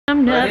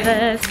I'm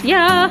nervous.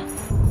 Yeah.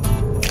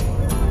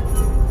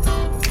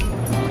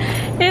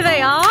 Here they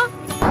are.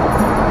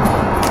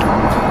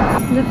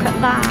 Look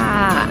at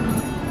that.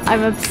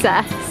 I'm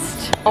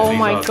obsessed. Oh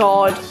my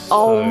god.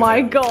 Oh my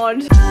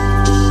god.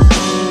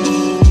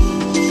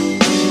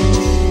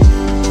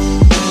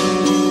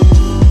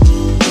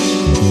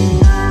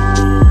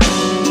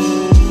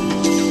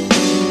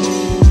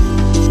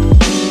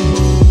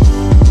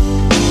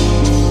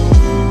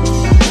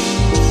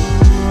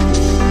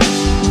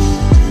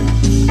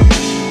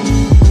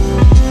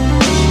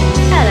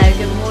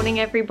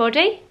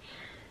 Everybody,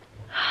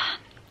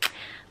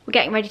 we're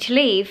getting ready to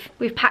leave.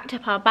 We've packed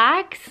up our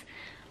bags.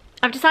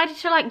 I've decided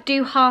to like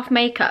do half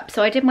makeup,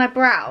 so I did my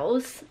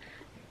brows,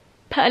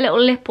 put a little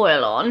lip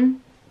oil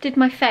on, did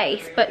my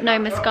face, but no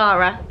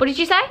mascara. What did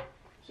you say?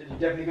 So you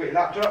definitely got your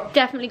laptop?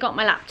 Definitely got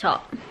my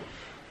laptop.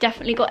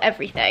 Definitely got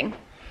everything.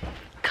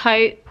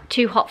 Coat,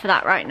 too hot for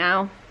that right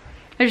now.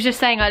 I was just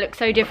saying I look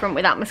so different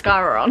with that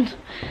mascara on.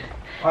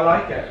 I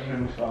like it,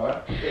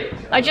 mascara.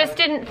 I just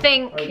didn't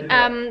think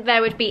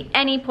there would be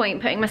any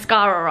point putting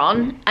mascara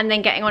on and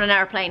then getting on an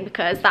aeroplane,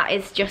 because that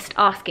is just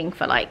asking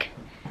for like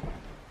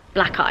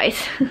black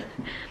eyes.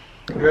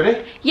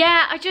 Really?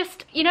 Yeah, I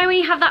just, you know when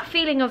you have that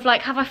feeling of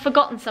like, have I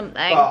forgotten something?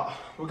 I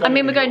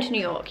mean, we're going to New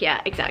York, yeah,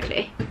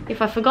 exactly.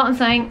 If I've forgotten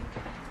something,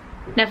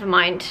 never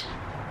mind.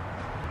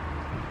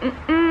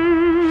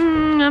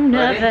 I'm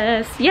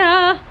nervous. Ready?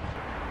 Yeah.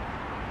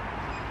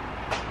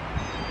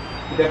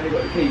 You definitely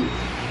got the keys.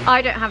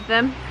 I don't have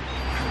them.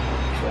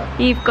 Yeah.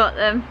 You've got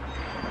them.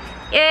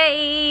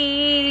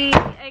 Yay!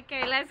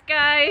 Okay, let's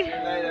go. See you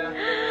later.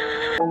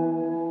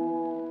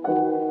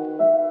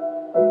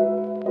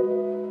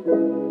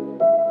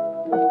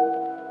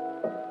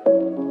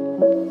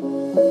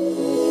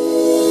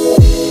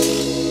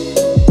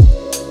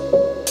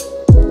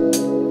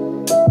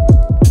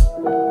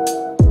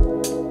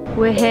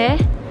 We're here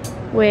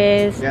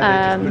with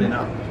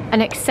an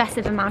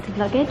excessive amount of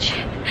luggage.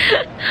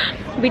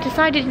 We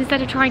decided,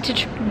 instead of trying to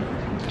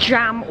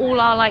jam all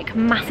our like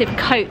massive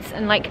coats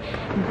and like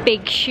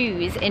big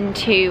shoes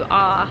into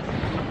our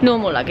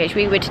normal luggage,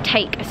 we would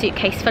take a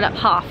suitcase, fill up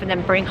half, and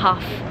then bring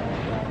half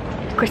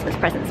Christmas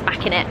presents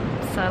back in it.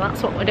 So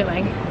that's what we're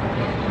doing.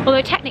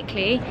 Although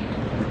technically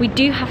we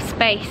do have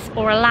space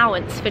or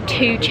allowance for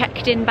 2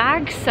 checked-in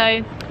bags,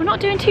 so we're not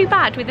doing too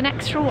bad with an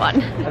extra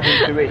one. I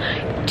think 2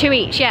 each. 2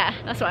 each, yeah,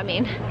 that's what I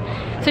mean.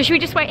 So should we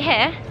just wait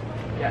here?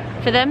 Yeah.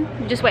 For them?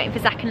 We're just waiting for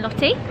Zach and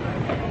Lottie.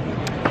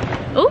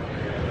 Oh,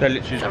 they're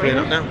literally just pulling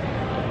up now.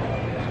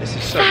 This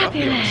is so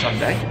lovely on a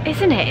Sunday.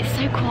 Isn't it? It's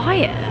so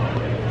quiet.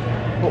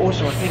 But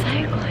also I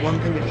think one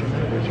thing that you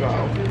remember as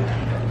well,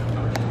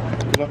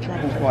 because I've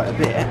travelled quite a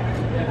bit,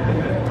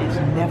 it's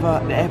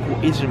never, the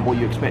airport isn't what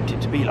you expect it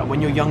to be. Like when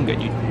you're younger,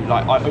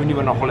 I only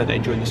went on holiday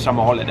during the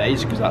summer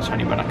holidays, because that's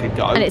only when I could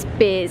go. And it's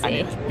busy. And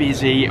it's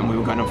busy, and we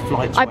were going on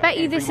flights. I bet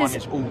you this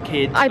is all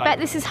kids. I bet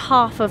this is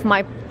half of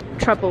my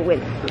trouble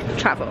with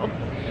travel.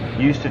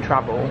 You used to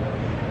travel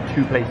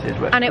 2 places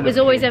where, and it was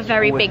always a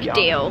very big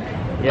deal.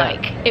 Yeah.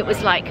 Like it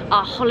was like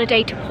our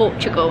holiday to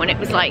Portugal, and it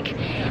was like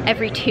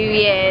every 2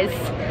 years,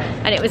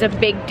 and it was a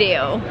big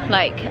deal.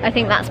 Like I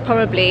think that's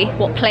probably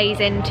what plays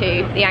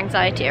into the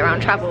anxiety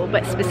around travel,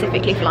 but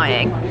specifically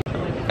flying.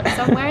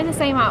 So I'm wearing the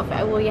same outfit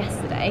I wore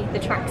yesterday, the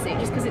tracksuit,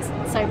 just because it's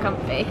so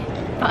comfy.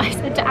 But I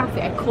said to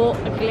Alfie, I caught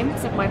a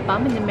glimpse of my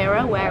bum in the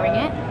mirror wearing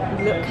it.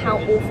 Look how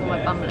awful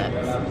my bum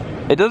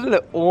looks. It doesn't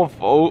look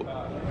awful.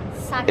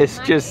 Saggy, it's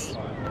just,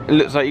 it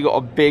looks like you got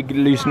a big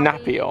loose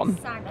nappy on.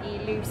 Saggy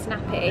loose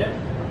nappy.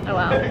 Oh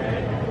well.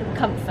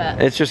 Comfort.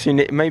 It's just,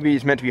 maybe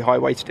it's meant to be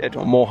high-waisted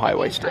or more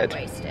high-waisted.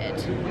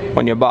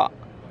 On your butt.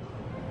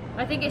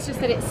 I think it's just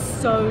that it's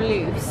so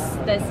loose.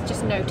 There's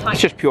just no tightness.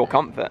 It's just pure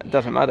comfort. It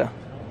doesn't matter.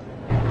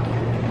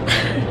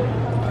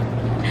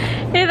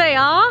 Here they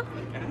are.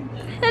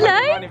 Hello.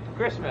 Running for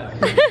Christmas.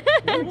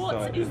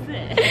 What is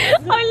this?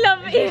 I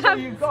love it. Is this what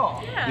you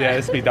got? Yeah,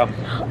 this will be done.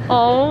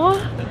 Oh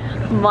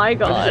my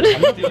god.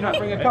 Did you not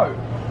bring a coat?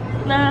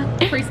 Nah,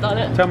 freestyle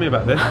it. Tell me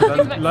about this. I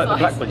like the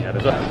black one you had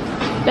as well.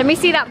 Let me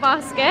see that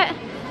basket.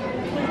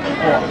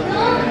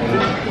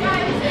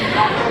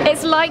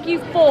 It's like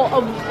you've bought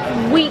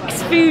a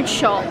week's food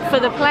shop for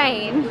the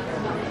plane.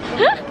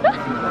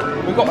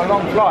 We've got a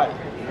long flight.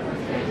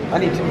 I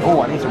need some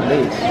of these.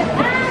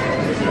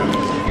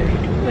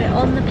 We're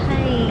on the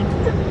plane.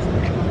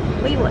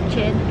 What are you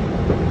watching?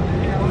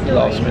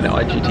 Last minute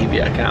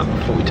IGTV account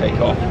before we take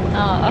off.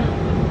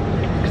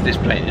 Because this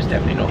plane is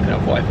definitely not going to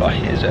have Wi-Fi,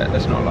 is it?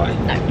 Let's not lie.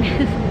 No.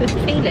 The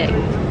feeling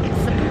is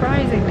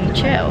surprisingly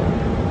chill.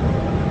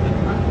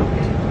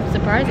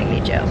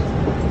 Surprisingly chill.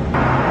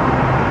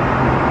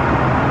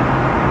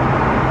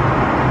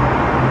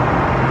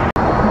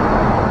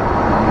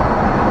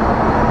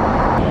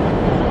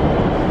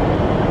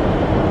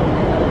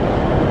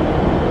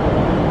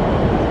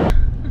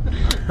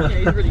 Yeah,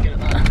 he's really good at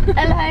that.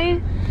 Hello.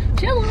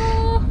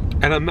 Hello.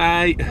 Hello,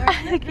 mate.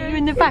 Look at you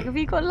in the back. Have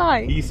you got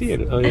lights? You see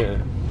it? Oh, yeah.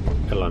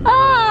 Hello, mate.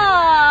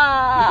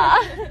 Ah!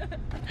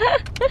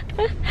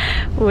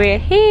 We're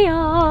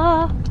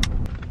here.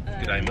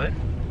 Good day, mate.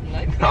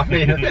 I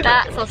mean,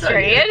 that's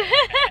Australian.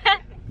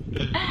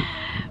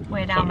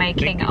 We're now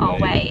making our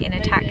way in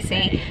a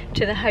taxi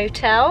to the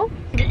hotel.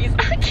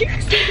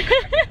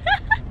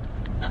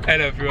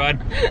 Hello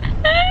everyone.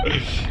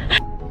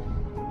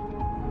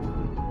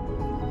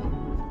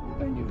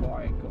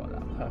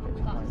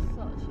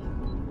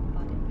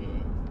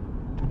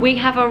 We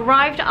have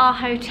arrived at our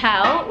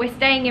hotel. We're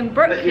staying in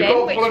Brooklyn. You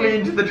can't follow me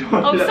into the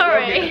toilet. Oh,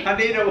 sorry. I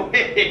need a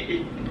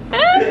wee.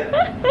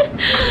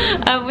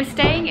 We're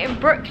staying in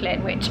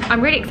Brooklyn, which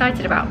I'm really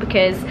excited about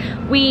because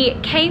we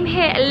came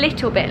here a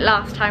little bit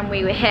last time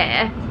we were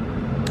here,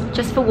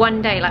 just for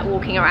one day, like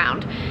walking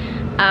around.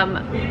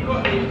 We've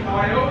got these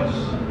tiles.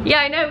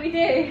 Yeah, I know we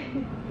do.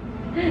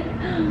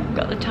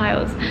 Got the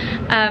tiles.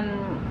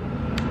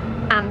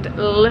 And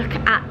look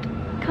at,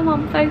 come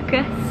on,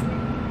 focus.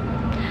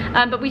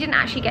 But we didn't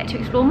actually get to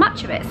explore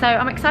much of it, so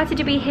I'm excited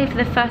to be here for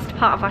the first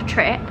part of our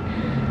trip.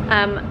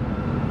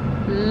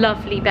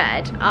 Lovely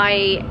bed.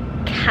 I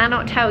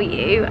cannot tell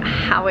you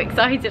how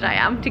excited I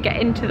am to get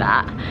into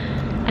that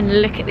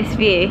and look at this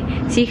view.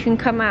 So you can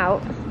come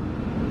out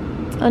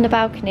on the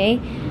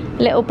balcony,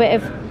 a little bit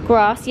of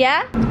grass,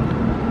 yeah?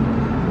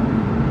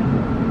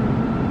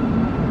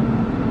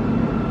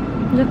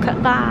 Look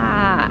at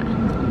that.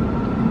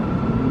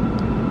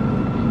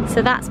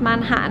 So that's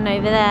Manhattan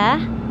over there.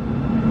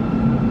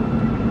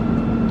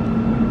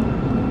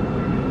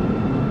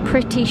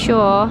 Pretty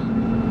sure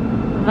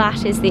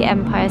that is the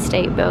Empire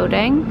State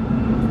Building.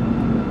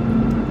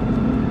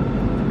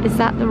 Is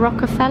that the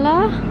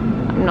Rockefeller?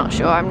 I'm not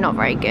sure, I'm not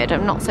very good,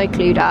 I'm not so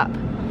clued up.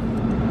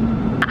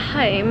 At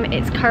home,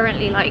 it's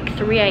currently like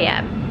 3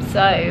 AM,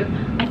 so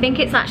I think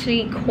it's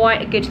actually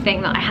quite a good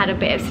thing that I had a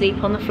bit of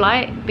sleep on the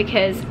flight,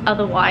 because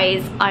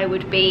otherwise I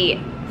would be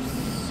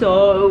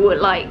so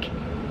like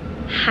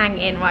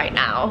hanging right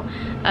now.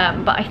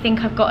 But I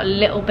think I've got a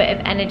little bit of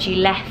energy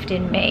left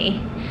in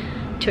me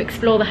to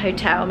explore the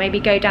hotel, maybe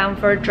go down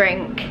for a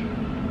drink.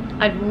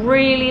 I'd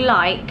really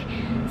like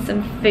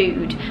some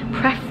food,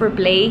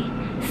 preferably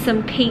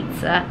some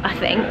pizza, I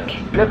think.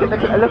 Look at the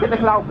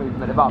cloud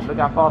movement above, look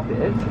how fast it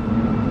is.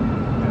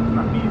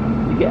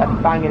 You get a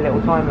banging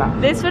little time lapse.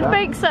 This would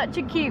make such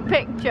a cute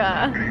picture.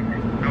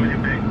 How was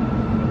your day?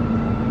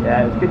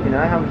 Yeah, it was good, you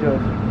know. How was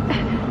yours?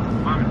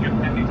 I was just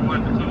ending to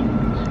work at all.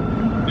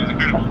 It was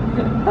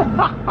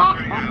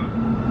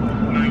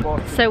incredible.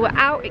 So we're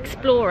out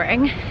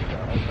exploring.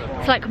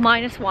 It's like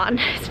 -1,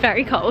 it's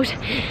very cold.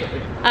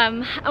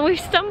 And we've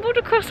stumbled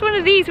across one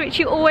of these which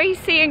you always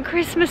see in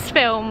Christmas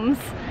films.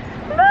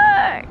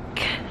 Look!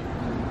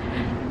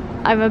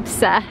 I'm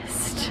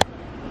obsessed.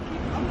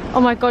 Oh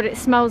my god, it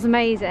smells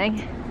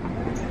amazing.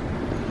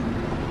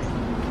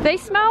 They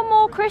smell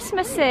more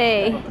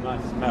Christmassy.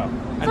 Nice smell.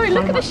 Sorry,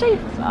 look at the shape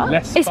of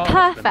that. It's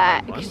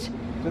perfect.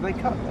 Do they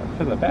cut them?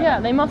 Yeah,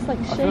 they must like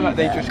I shade feel like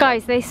they it. just...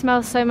 Guys, they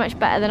smell so much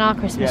better than our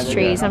Christmas Yeah, they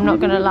trees, do. I'm not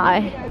gonna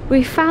lie.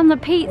 We found the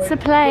pizza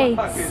place.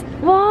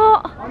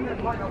 What?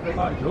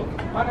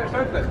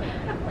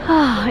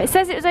 Oh, it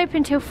says it was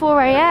open till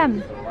 4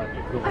 AM.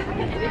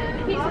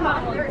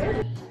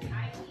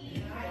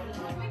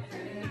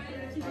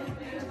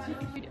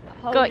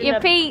 Got your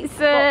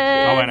pizza.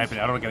 I won't open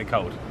it, I don't want to get it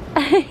cold.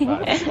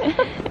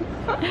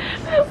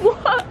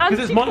 What? Because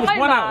it's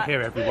 -1 out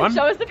here, everyone.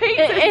 Show us the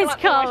pizza. It is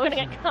cold. It's gonna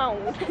get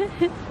cold.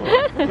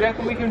 Do you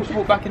reckon we can just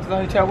walk back into the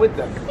hotel with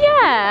them?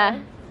 Yeah.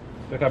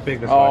 Look how big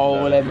this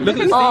Oh, is. let me Look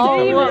at the see.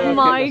 steam Oh coming out.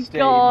 my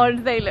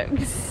god, they look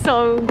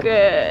so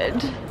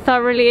good.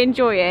 Thoroughly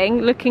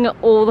enjoying looking at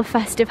all the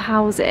festive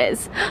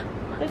houses.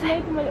 They've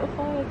made them a little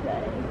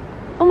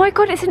fireplace. Oh my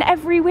god, it's in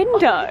every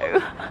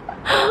window.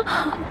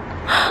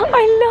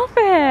 I love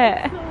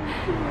it.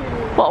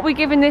 What are we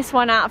giving this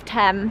one out of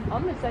 10?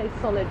 I'm gonna say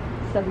solid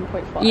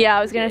 7.5. Yeah,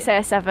 I was gonna say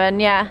a 7,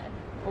 yeah.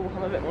 Oh,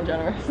 I'm a bit more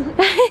generous.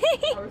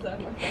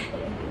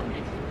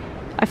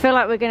 I feel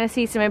like we're gonna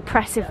see some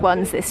impressive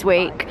ones this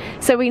week,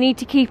 so we need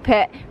to keep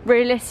it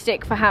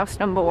realistic for house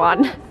number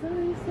 1.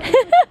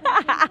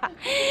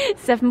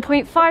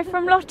 7.5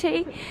 from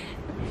Lottie.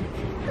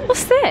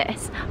 What's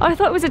this? Oh, I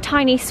thought it was a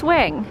tiny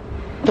swing.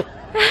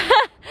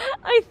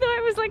 I thought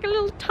it was like a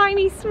little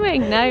tiny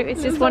swing. No,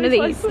 it's just one of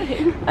these.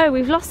 Oh,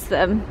 we've lost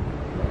them.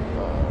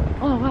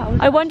 Oh wow.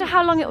 I wonder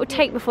how long it will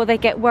take before they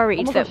get worried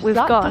Oh my that gosh, we've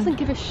that gone. doesn't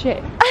give a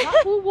shit.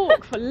 That will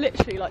walk for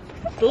literally like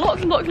blocks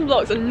and blocks and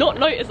blocks and not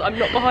notice I'm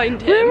not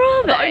behind him. Where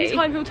are The they? only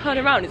time he'll turn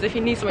around is if he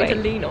needs something to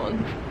Wait. lean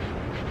on.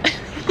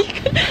 You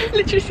can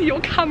literally see your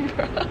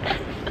camera.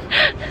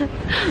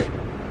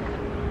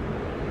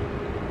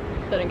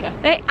 They don't care.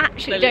 They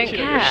actually They don't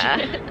literally care. don't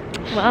give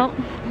a shit. Well,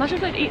 Imagine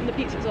if they'd eaten the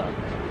pizza as well.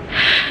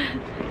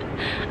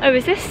 oh,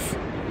 is this?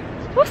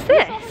 What's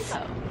this?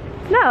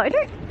 No, I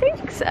don't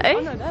think so. Oh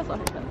no, there's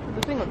like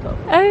the thing on top.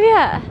 Oh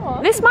yeah. Oh,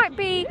 This might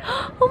be,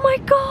 oh my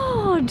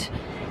god.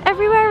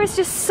 Everywhere is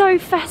just so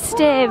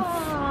festive.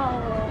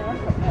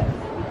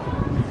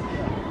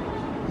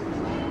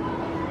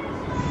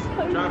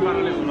 Try and find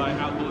a little like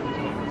outdoor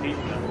spot for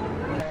pizza.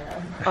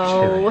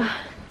 Oh.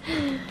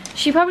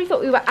 She probably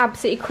thought we were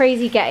absolutely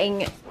crazy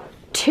getting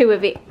 2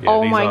 of it. Yeah,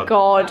 oh these my are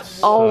god.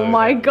 Oh so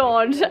my heavy.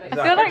 god. I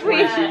feel like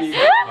we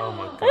Oh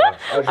my god.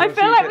 I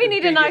feel like we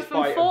need a knife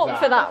and fork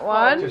for that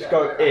one. Just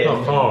go in.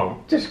 Not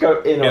hard. Just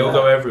go in. It'll on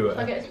go that.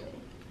 everywhere.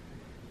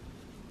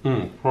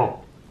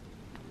 Hot.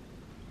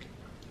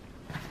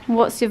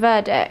 What's your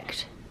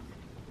verdict?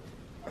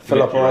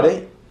 Fill up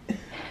already.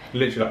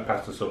 Literally like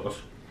pasta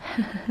sauce.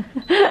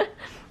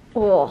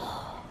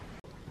 Oh.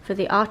 For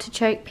the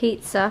artichoke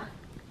pizza.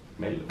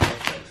 Made it look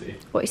quite sexy.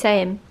 What are you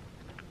saying?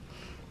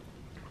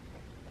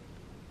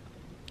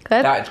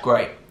 Good? That's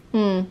great.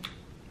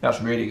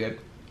 That's really good.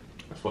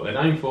 That's what they're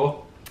known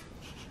for.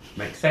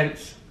 Makes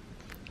sense.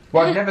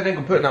 Well, I never think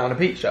of putting that on a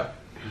pizza.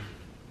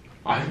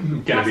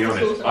 I'm gonna be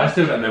Pasta honest. sauce. I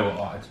still don't know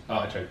what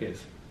artichoke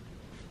is.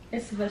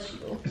 It's a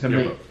vegetable. It's a Yeah,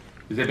 meat. but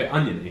is it a bit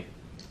oniony?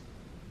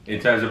 In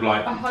terms of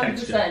like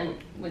texture. 100%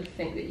 would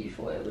think that you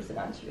thought it was an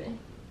anchovy.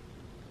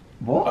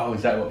 What? Oh,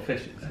 is that what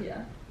fish is?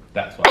 Yeah.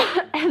 That's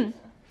why. I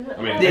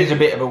mean, It is a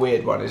bit of a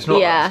weird one. It's not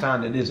Yeah. like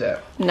standard, is it?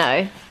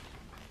 No.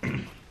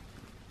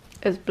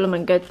 It was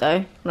bloomin' good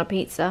though on a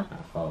pizza.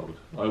 cold.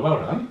 Oh, well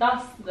done.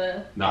 That's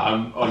the... No,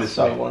 I'm I honestly.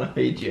 so want to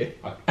feed you.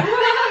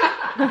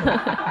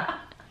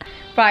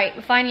 Right,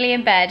 we're finally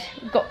in bed.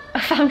 I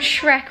found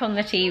Shrek on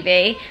the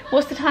TV.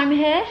 What's the time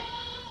here?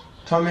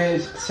 Time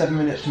is 7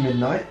 minutes to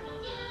midnight,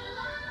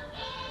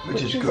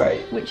 which is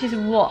great. Which is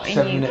what?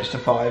 7 minutes to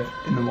 5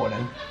 in the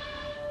morning.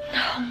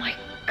 Oh my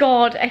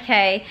god,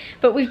 okay.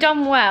 But we've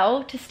done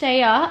well to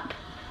stay up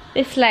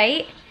this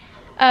late.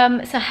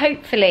 So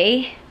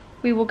hopefully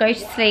we will go to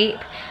sleep.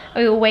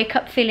 We will wake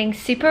up feeling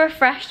super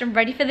refreshed and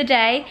ready for the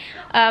day.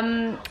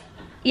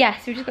 Yeah,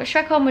 so we've just got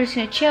Shrek on, we're just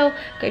gonna chill,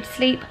 go to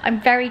sleep.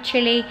 I'm very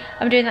chilly.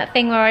 I'm doing that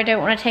thing where I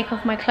don't wanna take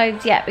off my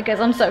clothes yet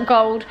because I'm so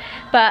cold.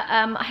 But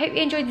I hope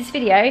you enjoyed this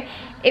video.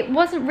 It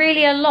wasn't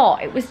really a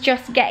lot, it was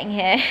just getting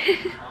here.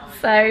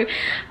 So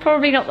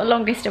probably not the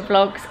longest of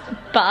vlogs,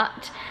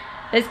 but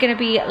there's gonna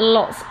be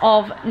lots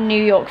of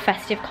New York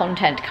festive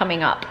content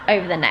coming up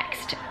over the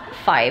next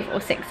 5 or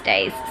 6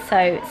 days.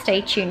 So stay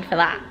tuned for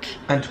that.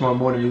 And tomorrow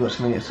morning we've got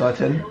something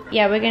exciting.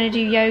 Yeah, we're gonna do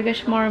yoga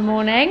tomorrow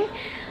morning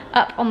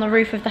up on the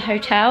roof of the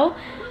hotel.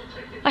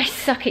 I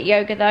suck at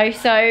yoga though,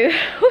 so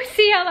we'll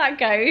see how that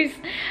goes.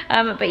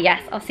 But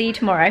yes, I'll see you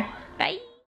tomorrow. Bye.